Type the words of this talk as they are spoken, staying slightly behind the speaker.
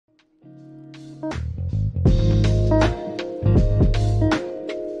Hello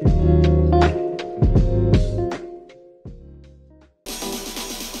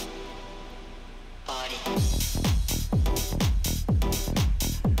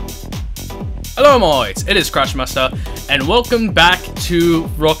mods, it is Crashmaster, and welcome back to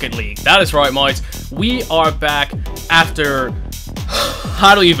Rocket League. That is right mods, we are back after,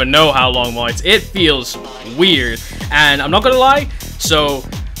 I don't even know how long mods. It feels weird, and I'm not gonna lie, so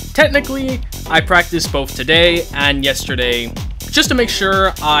technically I practiced both today and yesterday just to make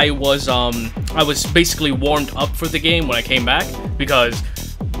sure I was basically warmed up for the game when I came back, because,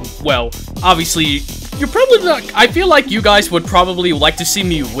 well, obviously you're probably not. I feel like you guys would probably like to see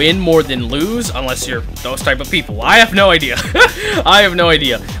me win more than lose, unless you're those type of people. I have no idea. I have no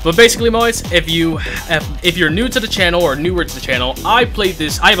idea. But basically, boys, if you're new to the channel or newer to the channel, I have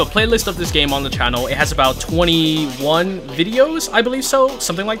a playlist of this game on the channel. It has about 21 videos, I believe so,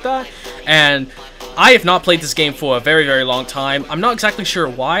 something like that. And I have not played this game for a very, very long time. I'm not exactly sure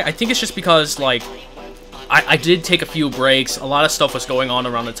why. I think it's just because, like, I did take a few breaks. A lot of stuff was going on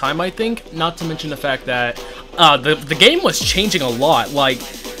around the time, I think. Not to mention the fact that the game was changing a lot. Like,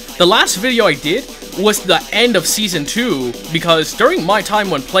 the last video I did was the end of Season 2, because during my time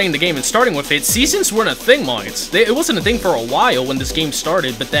when playing the game and starting with it, seasons weren't a thing, mods. It wasn't a thing for a while when this game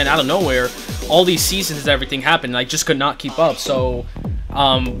started, but then out of nowhere, all these seasons and everything happened, and I just could not keep up. So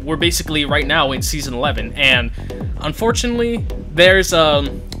we're basically right now in Season 11, and unfortunately, there's a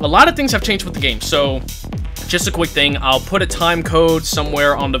lot of things have changed with the game. So just a quick thing, I'll put a time code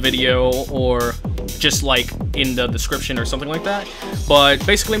somewhere on the video or just like in the description or something like that. But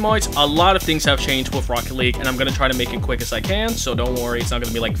basically, mods, a lot of things have changed with Rocket League, and I'm gonna try to make it quick as I can, so don't worry, it's not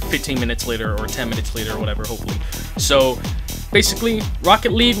gonna be like 15 minutes later or 10 minutes later or whatever, hopefully. So basically,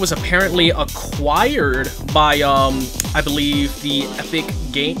 Rocket League was apparently acquired by I believe the Epic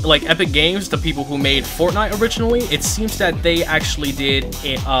Games, the people who made Fortnite originally. It seems that they actually did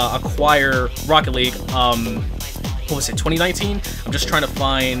acquire Rocket League, what was it, 2019? I'm just trying to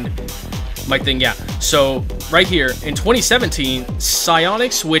find my thing. Yeah, so right here in 2017,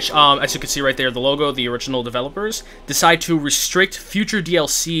 Psyonix, which as you can see right there, the logo, the original developers, decide to restrict future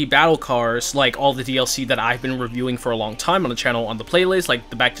DLC battle cars, like all the DLC that I've been reviewing for a long time on the channel on the playlist,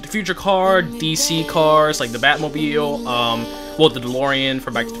 like the Back to the Future car, DC cars, like the Batmobile, well, the DeLorean for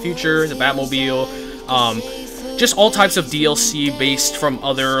Back to the Future, the Batmobile, just all types of DLC based from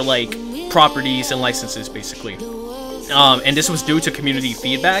other like properties and licenses, basically. And this was due to community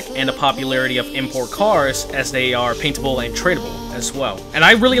feedback and the popularity of import cars, as they are paintable and tradable as well. And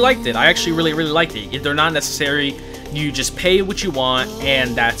I really liked it. I actually really liked it. If they're not necessary, you just pay what you want,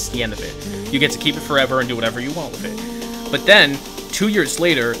 and that's the end of it. You get to keep it forever and do whatever you want with it. But then, 2 years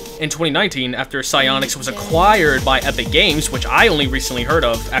later, in 2019, after Psyonix was acquired by Epic Games, which I only recently heard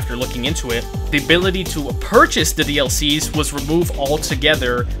of after looking into it, the ability to purchase the DLCs was removed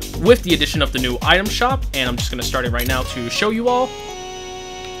altogether with the addition of the new item shop, and I'm just going to start it right now to show you all.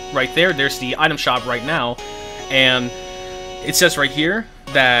 Right there's the item shop right now, and it says right here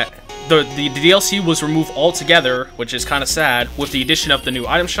that the DLC was removed altogether, which is kind of sad. With the addition of the new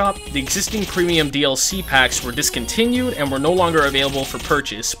item shop, the existing premium DLC packs were discontinued and were no longer available for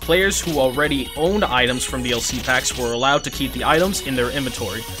purchase. Players who already owned items from DLC packs were allowed to keep the items in their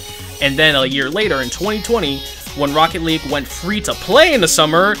inventory. And then a year later, in 2020, when Rocket League went free to play in the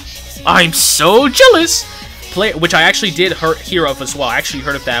summer, I'm so jealous! Which I actually did hear of as well. I actually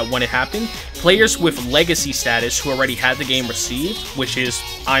heard of that when it happened. Players with legacy status who already had the game received, which is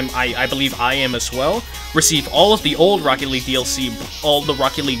I believe I am as well, receive all of the old Rocket League DLC, all the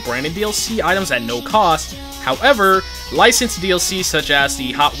Rocket League branded DLC items at no cost. However, licensed DLC such as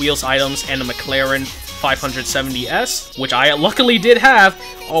the Hot Wheels items and the McLaren 570S, which I luckily did have,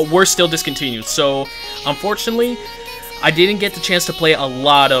 were still discontinued. So unfortunately, I didn't get the chance to play a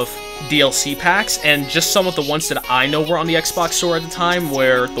lot of DLC packs, and just some of the ones that I know were on the Xbox store at the time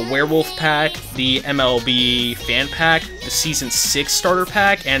were the Werewolf pack, the MLB fan pack, the Season 6 starter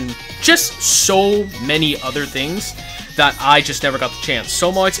pack, and just so many other things that I just never got the chance.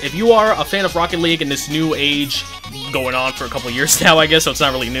 So much, if you are a fan of Rocket League in this new age, going on for a couple years now, I guess, so it's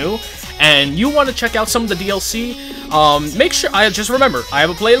not really new, and you want to check out some of the DLC, make sure, just remember, I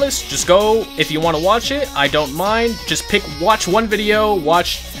have a playlist. Just go, if you want to watch it, I don't mind. Just watch one video,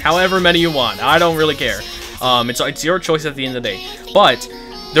 watch however many you want. I don't really care. It's your choice at the end of the day. But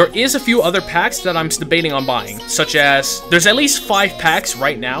there is a few other packs that I'm debating on buying, such as, there's at least 5 packs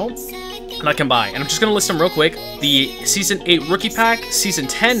right now that I can buy, and I'm just gonna list them real quick. The Season 8 Rookie Pack, Season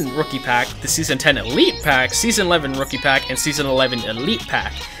 10 Rookie Pack, the Season 10 Elite Pack, Season 11 Rookie Pack, and Season 11 Elite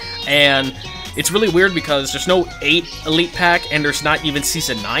Pack. And It's really weird because there's no 8 Elite Pack, and there's not even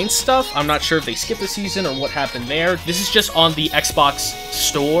Season 9 stuff. I'm not sure if they skipped a season or what happened there. This is just on the Xbox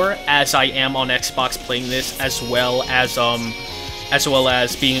store, as I am on Xbox playing this, as well as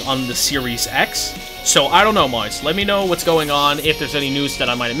being on the Series X. So, I don't know, Mars. Let me know what's going on, if there's any news that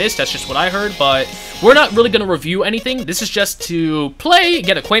I might have missed. That's just what I heard, but we're not really going to review anything. This is just to play,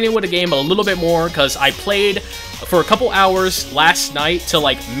 get acquainted with the game a little bit more, because I played for a couple hours last night till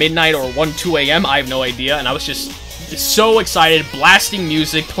like midnight or 1, 2 a.m. I have no idea, and I was just so excited, blasting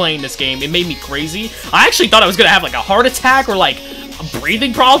music, playing this game. It made me crazy. I actually thought I was going to have like a heart attack or like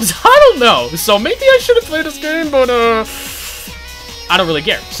breathing problems. I don't know. So maybe I should have played this game, but I don't really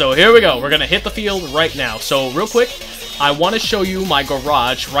care. So here we go. We're going to hit the field right now. So real quick, I want to show you my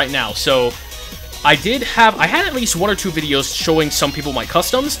garage right now. So I had at least 1 or 2 videos showing some people my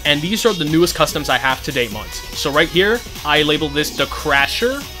customs, and these are the newest customs I have to date, mods. So right here, I labeled this the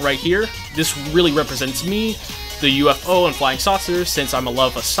Crasher right here. This really represents me, the UFO and flying saucers, since I'm a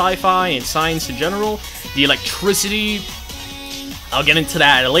love of sci-fi and science in general. The electricity, I'll get into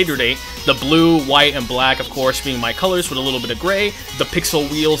that at a later date. The blue, white, and black, of course, being my colors with a little bit of gray. The pixel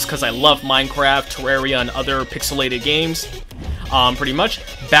wheels, because I love Minecraft, Terraria, and other pixelated games. Pretty much.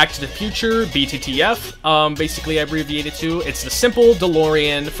 Back to the Future, BTTF, basically abbreviated to. It's the simple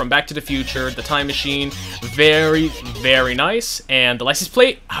DeLorean from Back to the Future, the time machine. Very, very nice. And the license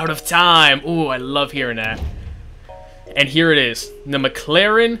plate, out of time. Ooh, I love hearing that. And here it is, the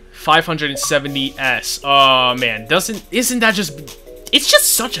McLaren 570S. Oh man, isn't that just... It's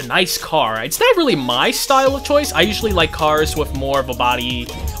just such a nice car. It's not really my style of choice. I usually like cars with more of a body...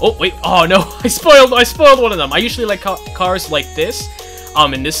 Oh, wait. Oh, no. I spoiled one of them. I usually like cars like this,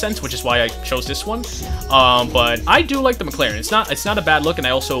 in this sense, which is why I chose this one. But I do like the McLaren. It's not a bad look, and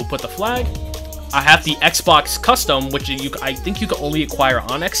I also put the flag. I have the Xbox Custom, which I think you can only acquire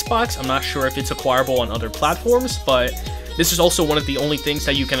on Xbox. I'm not sure if it's acquirable on other platforms, but... This is also one of the only things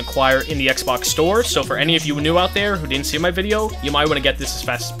that you can acquire in the Xbox store, so for any of you new out there who didn't see my video, you might want to get this as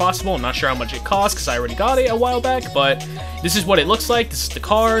fast as possible. I'm not sure how much it costs because I already got it a while back, but this is what it looks like. This is the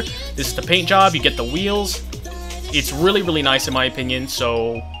car, this is the paint job, you get the wheels. It's really, really nice in my opinion,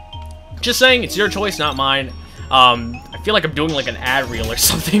 so just saying, it's your choice, not mine. I feel like I'm doing like an ad reel or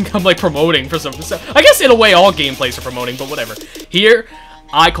something. I'm like promoting for something. So I guess in a way all gameplays are promoting, but whatever. Here,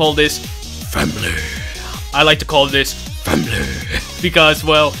 I call this family. I like to call this family because,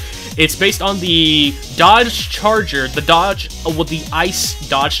 well, it's based on the Dodge Charger, the Ice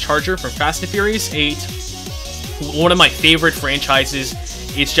Dodge Charger from Fast and Furious 8. One of my favorite franchises.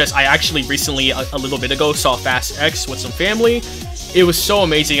 It's just, I actually recently, a little bit ago, saw Fast X with some family. It was so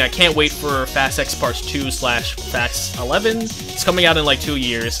amazing. I can't wait for Fast X Parts 2/Fast 11. It's coming out in like 2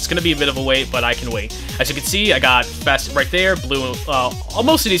 years. It's going to be a bit of a wait, but I can wait. As you can see, I got Fast right there, blue.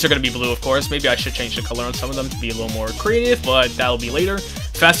 Most of these are going to be blue, of course. Maybe I should change the color on some of them to be a little more creative, but that'll be later.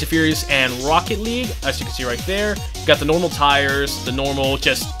 Fast and Furious and Rocket League, as you can see right there. You got the normal tires, the normal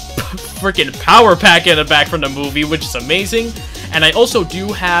just freaking power pack in the back from the movie, which is amazing. And I also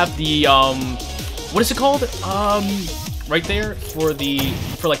do have the, what is it called? Right there for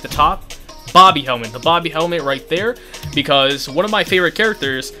like the top Bobby helmet, the Bobby helmet right there, because one of my favorite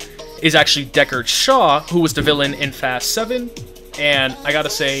characters is actually Deckard Shaw, who was the villain in Fast 7, and I gotta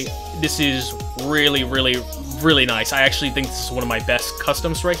say, this is really, really, really nice. I actually think this is one of my best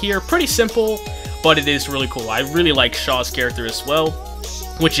customs right here. Pretty simple, but it is really cool. I really like Shaw's character as well,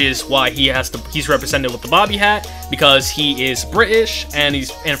 which is why he's represented with the Bobby hat, because he is British and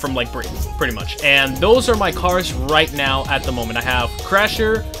he's from like Britain, pretty much. And those are my cars right now at the moment. I have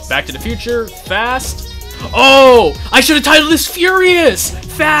Crasher, Back to the Future, Fast. Oh, I should have titled this Furious,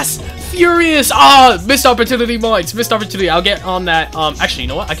 Fast, Furious. Ah, missed opportunity, mods, missed opportunity. I'll get on that. Actually, you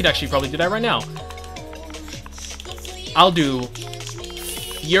know what? I could actually probably do that right now. I'll do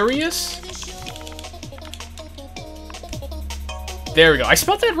Furious. There we go. I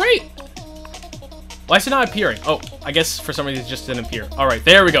spelled that right. Why is it not appearing? Oh, I guess for some reason it just didn't appear. All right,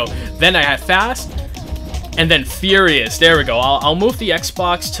 there we go. Then I have Fast, and then Furious. There we go. I'll move the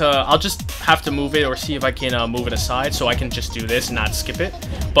Xbox to... I'll just have to move it or see if I can move it aside so I can just do this and not skip it.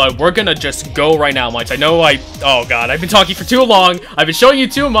 But we're gonna just go right now, Mites. I know oh god, I've been talking for too long. I've been showing you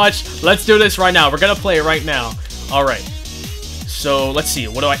too much. Let's do this right now. We're gonna play it right now. All right. So let's see,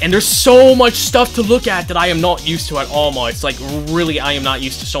 and there's so much stuff to look at that I am not used to at all, It's like, really, I am not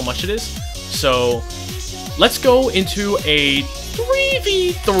used to so much of this. So, let's go into a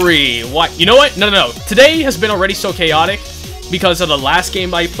 3v3. What? You know what? No. Today has been already so chaotic because of the last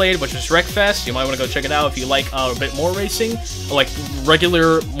game I played, which was Wreckfest. You might want to go check it out if you like a bit more racing, like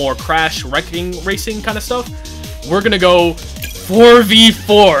regular, more crash, wrecking racing kind of stuff. We're gonna go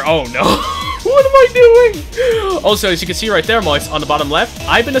 4v4. Oh no. What am I doing? Also, as you can see right there, Moist, on the bottom left,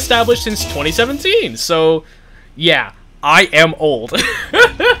 I've been established since 2017. So, yeah, I am old.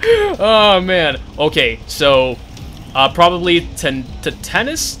 Oh, man. Okay, so, probably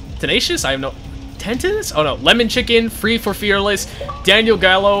Tenacious? I have no... Tennis? Oh, no. Lemon Chicken, Free for Fearless, Daniel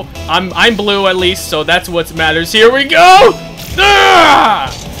Gallo. I'm blue, at least, so that's what matters. Here we go!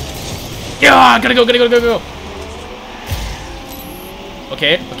 Ah! Yeah, gotta go.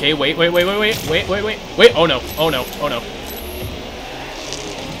 Okay, wait. Wait, oh no. Oh,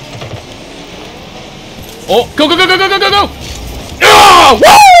 go! Ah,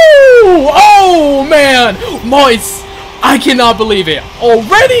 woo! Oh, man! Moist, I cannot believe it.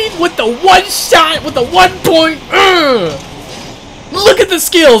 Already with the one shot, with the 1 point. Look at the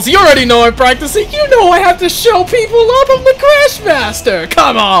skills. You already know I'm practicing. You know I have to show people up. I'm the Crash Master.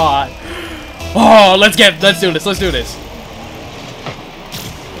 Come on. Oh, let's do this.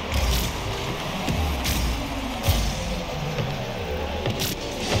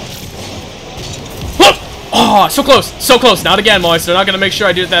 Oh, so close. Not again, Moist. They're not gonna make sure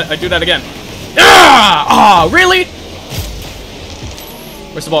I do that again. Ah! Oh, really?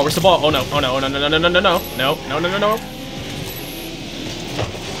 Where's the ball? Oh no. No.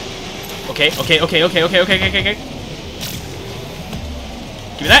 Okay. Give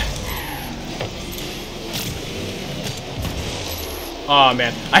me that. Oh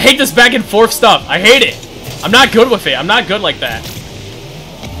man, I hate this back and forth stuff. I hate it. I'm not good with it. I'm not good like that.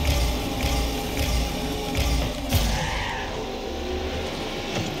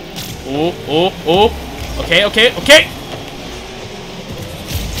 Oh. Okay.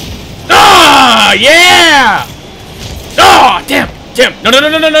 Ah, yeah! Ah, damn!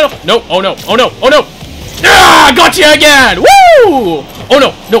 No! Oh no! Ah, gotcha again! Woo! Oh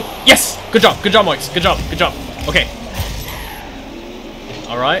no! Yes! Good job, Moist. Good job. Okay.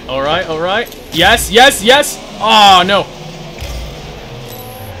 All right. Yes!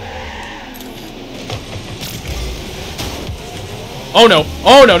 Oh no!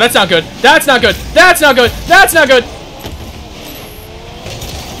 Oh no! That's not good!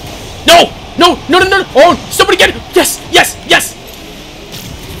 No! Oh, somebody get it! Yes!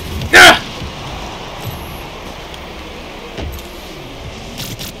 Ah!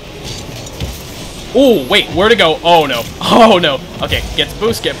 Oh, wait, where to go? Oh no. Okay, get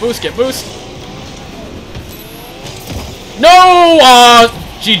boost. No!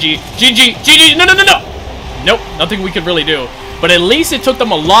 GG. No. Nope, nothing we could really do. But at least it took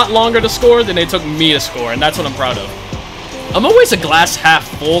them a lot longer to score than it took me to score, and that's what I'm proud of. I'm always a glass half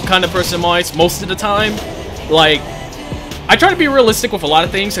full kind of person, most of the time. Like, I try to be realistic with a lot of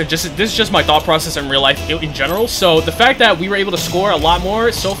things, and this is just my thought process in real life in general. So the fact that we were able to score a lot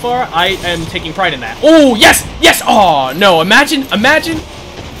more so far, I am taking pride in that. Oh, yes! Oh, no, imagine.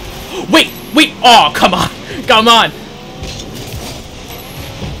 Wait, oh, come on.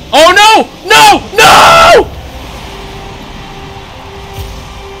 Oh, no!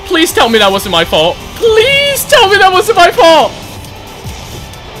 Please tell me that wasn't my fault.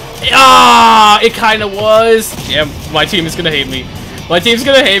 Ah, it kind of was. Damn, my team is gonna hate me.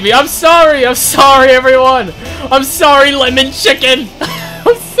 I'm sorry, everyone. I'm sorry, Lemon Chicken.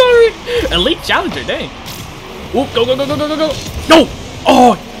 I'm sorry. Elite Challenger, dang. Ooh, go. No.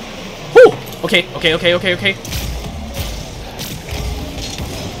 Oh. Whew. Okay.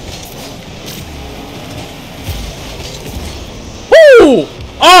 Woo!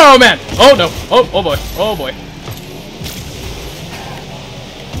 Oh man! Oh no! Oh boy!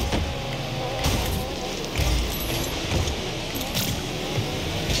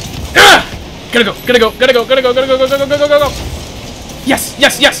 Ah! Gotta go! Yes!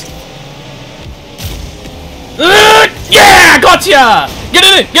 Yeah! Gotcha! Get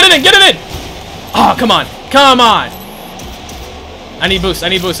it in! Oh, come on! I need boost! No!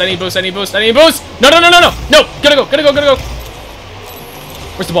 Gotta go!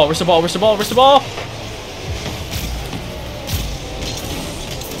 Where's the ball?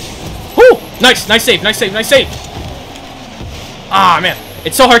 Whoo! Nice save. Ah, man.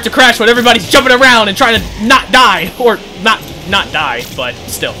 It's so hard to crash when everybody's jumping around and trying to not die. Or not die, but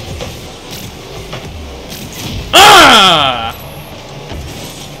still. Ah!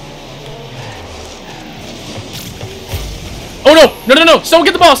 Oh no! Someone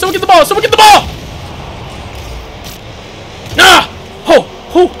get the ball! Ah!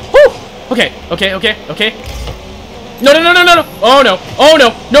 Okay. No. Oh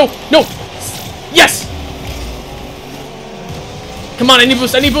no. Yes! Come on, any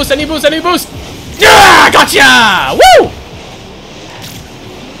boost! Yeah! Gotcha! Woo!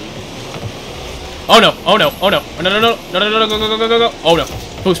 Oh no. No. Go. Oh no.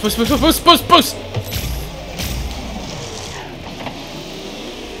 Boost, boost, boost, boost, boost, boost, boost!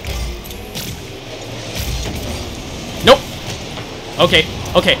 Nope. Okay,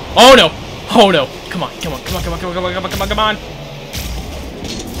 okay. Oh no! Oh no! Come on, come on, come on, come on, come on, come on, come on, come on, come on!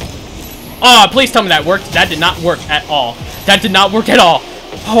 Oh, please tell me that worked. That did not work at all. That did not work at all.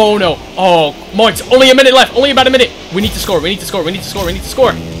 Oh no. Oh, Moits, only a minute left. Only about a minute. We need to score. We need to score. We need to score. We need to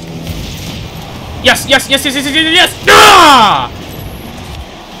score. Yes, yes, yes, yes, yes, yes, yes, yes. Ah!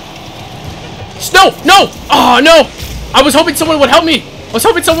 No, no. Oh no. I was hoping someone would help me. I was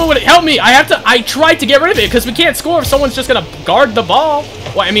hoping someone would help me. I tried to get rid of it because we can't score if someone's just gonna guard the ball.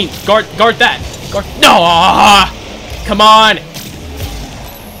 Well, I mean, guard that. Guard. No. Come on.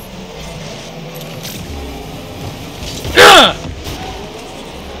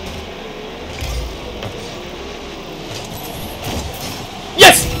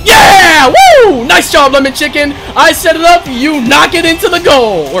 Yes! Yeah! Woo! Nice job, Lemon Chicken. I set it up. You knock it into the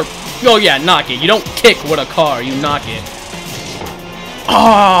goal. Or, oh yeah, knock it. You don't kick with a car. You knock it.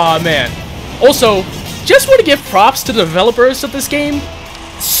 Ah, man. Also, just want to give props to the developers of this game.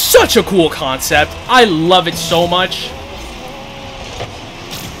 Such a cool concept. I love it so much.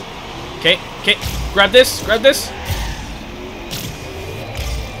 Okay, okay. Grab this. Grab this.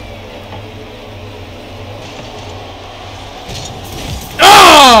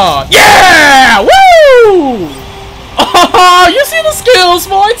 Oh, yeah! Woo! Oh, you see the skills,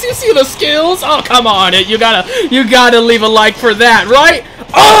 boys? You see the skills? Oh, come on! You gotta leave a like for that, right?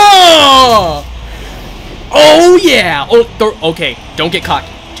 Oh! Oh yeah! Oh, okay. Don't get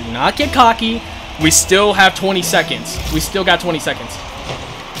cocky. Do not get cocky. We still have 20 seconds. We still got 20 seconds.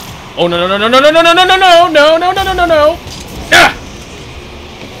 Oh no no no no no no no no no no no no no no no no! Ah!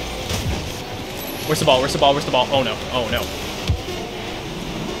 Where's the ball? Where's the ball? Where's the ball? Oh no! Oh no!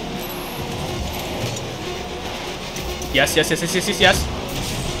 Yes, yes, yes, yes, yes, yes, yes.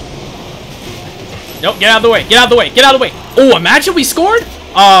 Nope, get out of the way. Get out of the way. Get out of the way. Oh, imagine we scored?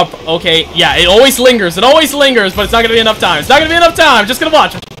 Okay. Yeah, it always lingers. It always lingers, but it's not going to be enough time. It's not going to be enough time. Just going to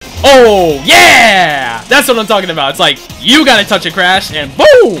watch. Oh, yeah! That's what I'm talking about. It's like, you got to touch a crash, and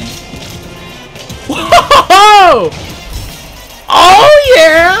boom! Whoa! Oh,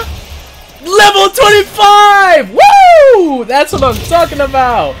 yeah! Level 25! Woo! That's what I'm talking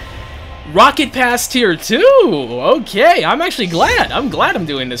about. Rocket Pass Tier 2. Okay, I'm actually glad. I'm glad I'm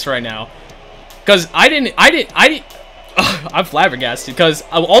doing this right now. Because I'm flabbergasted because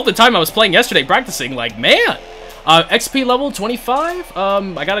all the time I was playing yesterday practicing, like, man. XP level 25.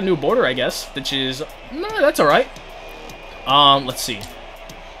 I got a new border, I guess, which is, that's alright. Let's see.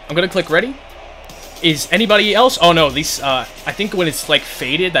 I'm gonna click ready. Is anybody else? Oh no, these, I think when it's like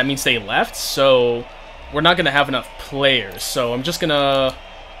faded, that means they left. So we're not gonna have enough players. So I'm just gonna...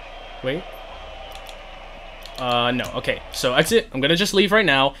 Wait. No. Okay. So exit. I'm gonna just leave right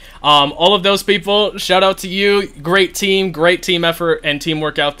now. All of those people, shout out to you. Great team effort and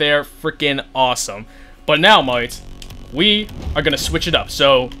teamwork out there. Freaking awesome. But now, mates, we are gonna switch it up.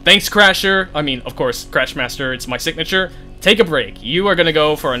 So thanks, Crasher. I mean, of course, Crashmaster. It's my signature. Take a break. You are gonna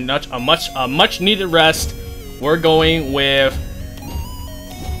go for a much needed rest. We're going with.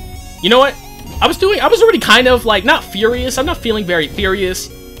 You know what? I was already kind of like not furious. I'm not feeling very furious.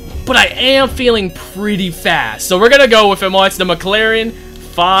 But I am feeling pretty fast. So we're gonna go with him. It's the McLaren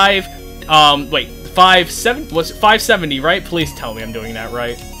 570, right? Please tell me I'm doing that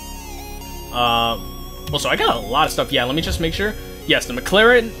right. Also, I got a lot of stuff. Yeah, let me just make sure. Yes, the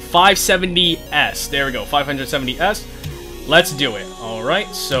McLaren 570S. There we go, 570S. Let's do it.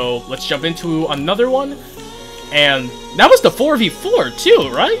 Alright, so let's jump into another one. And that was the 4v4 too,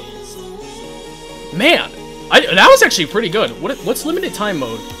 right? Man. That was actually pretty good. What's limited time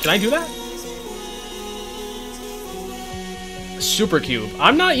mode? Can I do that? Super Cube.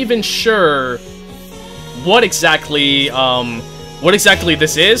 I'm not even sure what exactly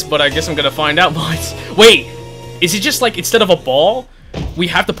this is, but I guess I'm gonna find out. Wait, is it just like instead of a ball, we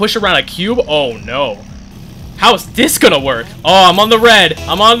have to push around a cube? Oh no. How is this gonna work? Oh, I'm on the red.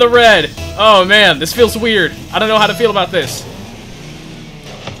 I'm on the red. Oh man, this feels weird. I don't know how to feel about this.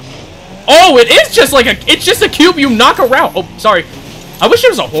 Oh, it is just like it's just a cube you knock around. Oh, sorry. I wish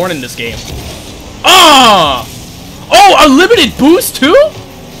there was a horn in this game. Ah! Oh, unlimited boost too?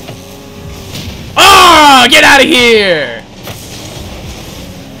 Ah! Get out of here!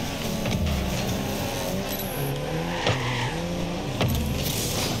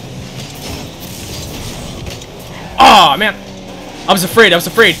 Ah, man. I was afraid.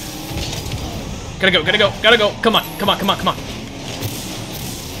 Gotta go. Come on.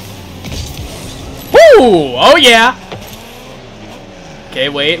 Woo! Oh yeah! Okay,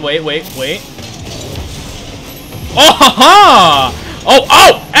 wait. Oh ha ha! Oh,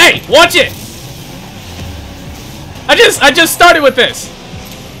 oh! Hey, watch it! I just started with this.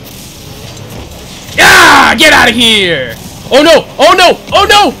 Ah! Get out of here! Oh no! Oh no! Oh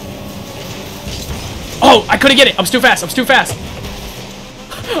no! Oh, I couldn't get it. I was too fast. I was too fast.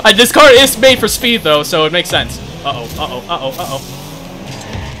 This car is made for speed though, so it makes sense. Uh-oh, uh-oh, uh-oh, uh-oh.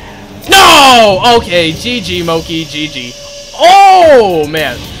 No! Okay, GG, Moki, GG. Oh,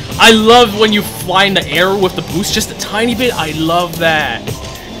 man. I love when you fly in the air with the boost just a tiny bit. I love that.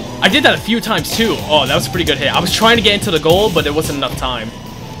 I did that a few times, too. Oh, that was a pretty good hit. I was trying to get into the goal, but there wasn't enough time.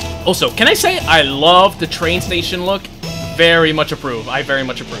 Also, can I say I love the train station look? Very much approve. I very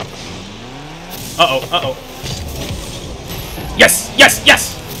much approve. Uh-oh, uh-oh. Yes, yes,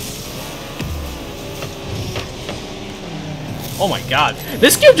 yes! Oh my god.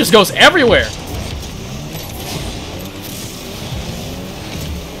 This cube just goes everywhere.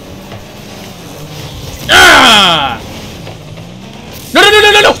 Ah! No, no, no,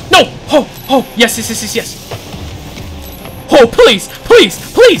 no, no, no! No! Oh, oh, yes, yes, yes, yes, yes. Oh, please, please,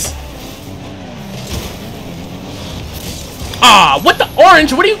 please! Ah, what the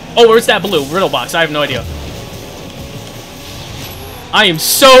orange? What are you? Oh, where's that blue? Riddle box. I have no idea. I am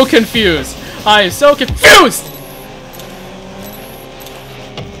so confused. I am so confused!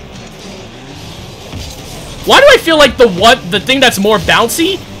 Why do I feel like the thing that's more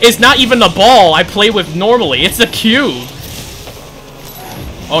bouncy is not even the ball I play with normally? It's the cube.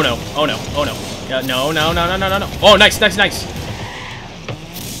 Oh no! Oh no! Oh no! No! No! No! No! No! No! No! Oh, nice! Nice! Nice!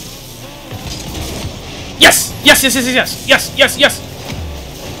 Yes! Yes! Yes! Yes! Yes! Yes! Yes! Yes!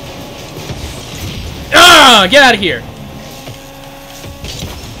 Ah! Get out of here!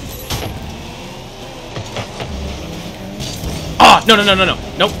 Ah! No! No! No! No! No!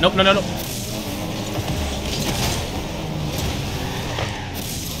 Nope! Nope! No! No! No!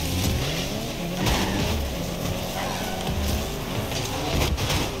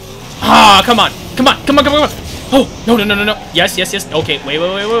 Ah, come on. Come on. Come on, come on, come on. Oh, no, no, no, no, no. Yes, yes, yes. Okay, wait,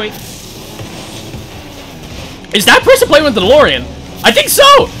 wait, wait, wait, wait. Is that person playing with the DeLorean? I think so!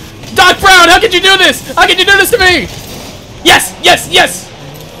 Doc Brown, how could you do this? How could you do this to me? Yes, yes, yes!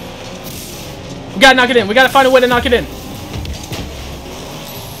 We gotta knock it in. We gotta find a way to knock it in.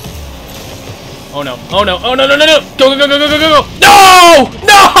 Oh no, oh no, oh no, no, no, no! Go, go, go, go, go, go, go, go! No!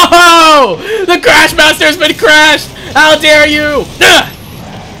 No! The Crash Master has been crashed! How dare you! Ugh!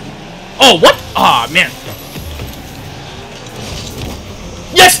 Oh, what? Aw, oh, man.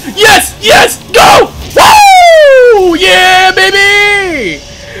 Yes! Yes! Yes! Go! Woo! Yeah, baby!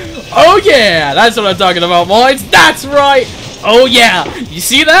 Oh, yeah! That's what I'm talking about, boys. That's right! Oh, yeah! You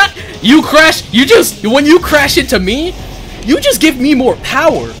see that? You crash... When you crash into me, you just give me more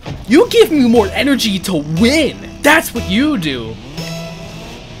power. You give me more energy to win. That's what you do.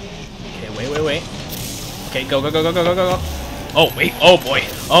 Okay, wait, wait, wait. Okay, go, go, go, go, go, go, go, go. Oh, wait. Oh, boy.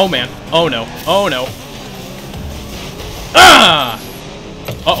 Oh, man. Oh, no. Oh, no. Ah!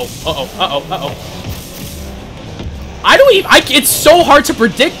 Uh-oh. Uh-oh. Uh-oh. Uh-oh. I don't even... it's so hard to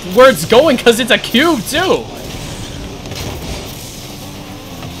predict where it's going because it's a cube, too.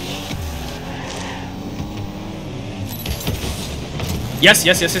 Yes,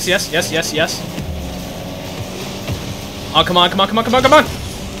 yes, yes, yes, yes, yes, yes, yes. Oh, come on, come on, come on, come on, come on.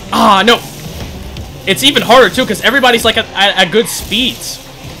 Ah, no. It's even harder, too, because everybody's, like, at good speeds.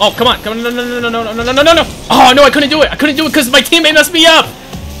 Oh, come on. Come on. No, no, no, no, no, no, no, no, no, no. Oh, no, I couldn't do it. I couldn't do it because my teammate messed me up.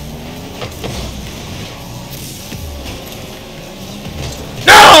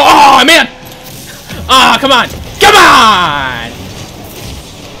 No! Oh, man. Ah, come on. Come on.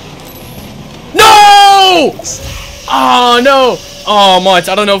 No! Oh, no. Oh, Mart,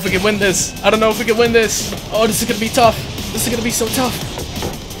 I don't know if we can win this. I don't know if we can win this. Oh, this is going to be tough. This is going to be so tough.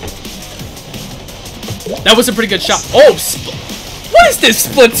 That was a pretty good shot. Oh, what is this,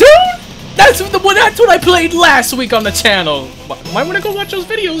 Splatoon? That's what I played last week on the channel. Might want to go watch those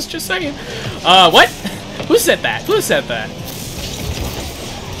videos, just saying. What? Who said that? Who said that?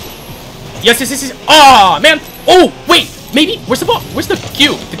 Yes, yes, yes, yes. Oh, man. Oh, wait. Maybe. Where's the ball? Where's the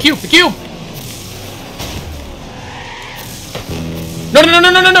cube? The cube. The cube. No, no, no,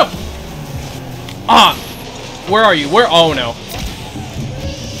 no, no, no, no. Ah. Where are you? Where? Oh, no.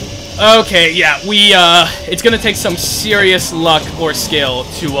 Okay, yeah, it's gonna take some serious luck or skill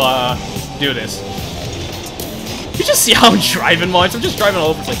to, do this. You just see how I'm driving, Mars? I'm just driving all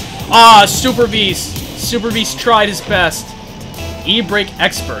over the place. Ah, Super Beast. Super Beast tried his best. E-brake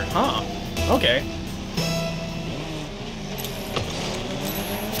expert. Huh. Okay.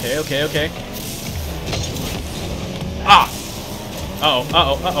 Okay, okay, okay. Ah! Uh-oh,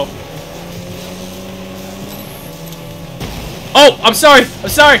 uh-oh, uh-oh. Oh, I'm sorry! I'm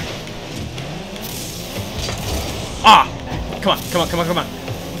sorry! Ah! Come on, come on, come on, come on.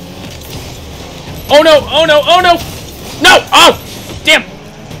 Oh no, oh no, oh no! No! Oh! Damn!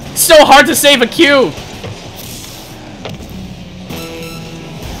 It's so hard to save a cube!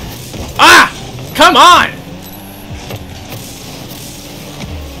 Ah! Come on!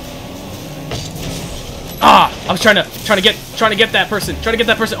 Ah! I was trying to get that person. Trying to get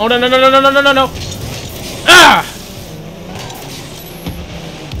that person. Oh no no no no no no no no no! Ah!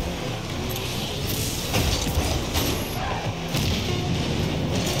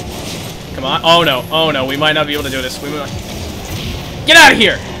 Come on. Oh no. Oh no. We might not be able to do this. We might... Get out of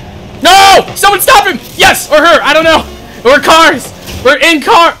here! No! Someone stop him! Yes! Or her! I don't know! We're cars! We're in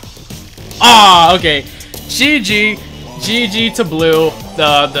car! Ah, okay. GG. GG to Blue.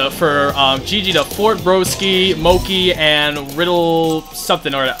 GG to Fort Broski, Moki, and Riddle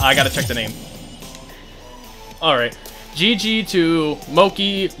something, or I gotta check the name. Alright. GG to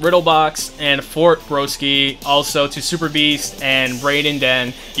Moki, Riddlebox, and Fort Broski. Also to Super Beast and Brayden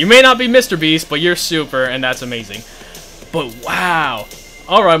Den. You may not be Mr. Beast, but you're super, and that's amazing. But wow.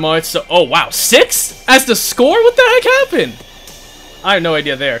 Alright, Mark. So, oh wow, 6 as the score? What the heck happened? I have no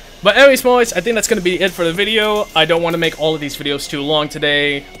idea there. But anyways, boys, I think that's going to be it for the video. I don't want to make all of these videos too long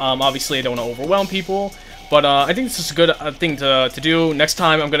today. Obviously, I don't want to overwhelm people. But I think this is a good thing to do. Next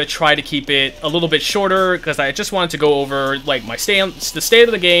time, I'm going to try to keep it a little bit shorter, because I just wanted to go over like the state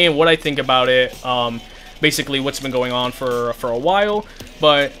of the game, what I think about it, basically what's been going on for a while.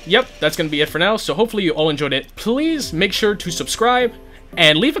 But yep, that's going to be it for now. So hopefully you all enjoyed it. Please make sure to subscribe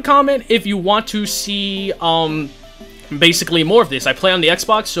and leave a comment if you want to see basically more of this. I play on the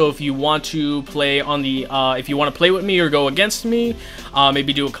Xbox, so if you want to play on the if you want to play with me or go against me,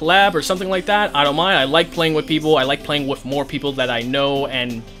 maybe do a collab or something like that, I don't mind. I like playing with people. I like playing with more people that I know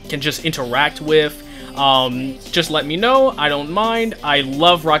and can just interact with. Just let me know. I don't mind. I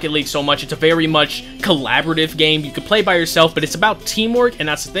love Rocket League so much. It's a very much collaborative game. You could play by yourself, but it's about teamwork, and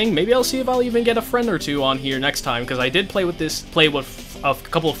that's the thing. Maybe I'll see if I'll even get a friend or two on here next time, because I did play with a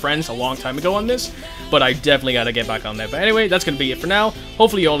couple of friends a long time ago on this, but I definitely got to get back on that. But anyway, that's going to be it for now.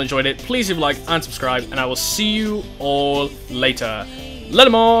 Hopefully you all enjoyed it. Please leave a like and subscribe, and I will see you all later.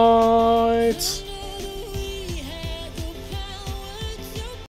 Later, mates!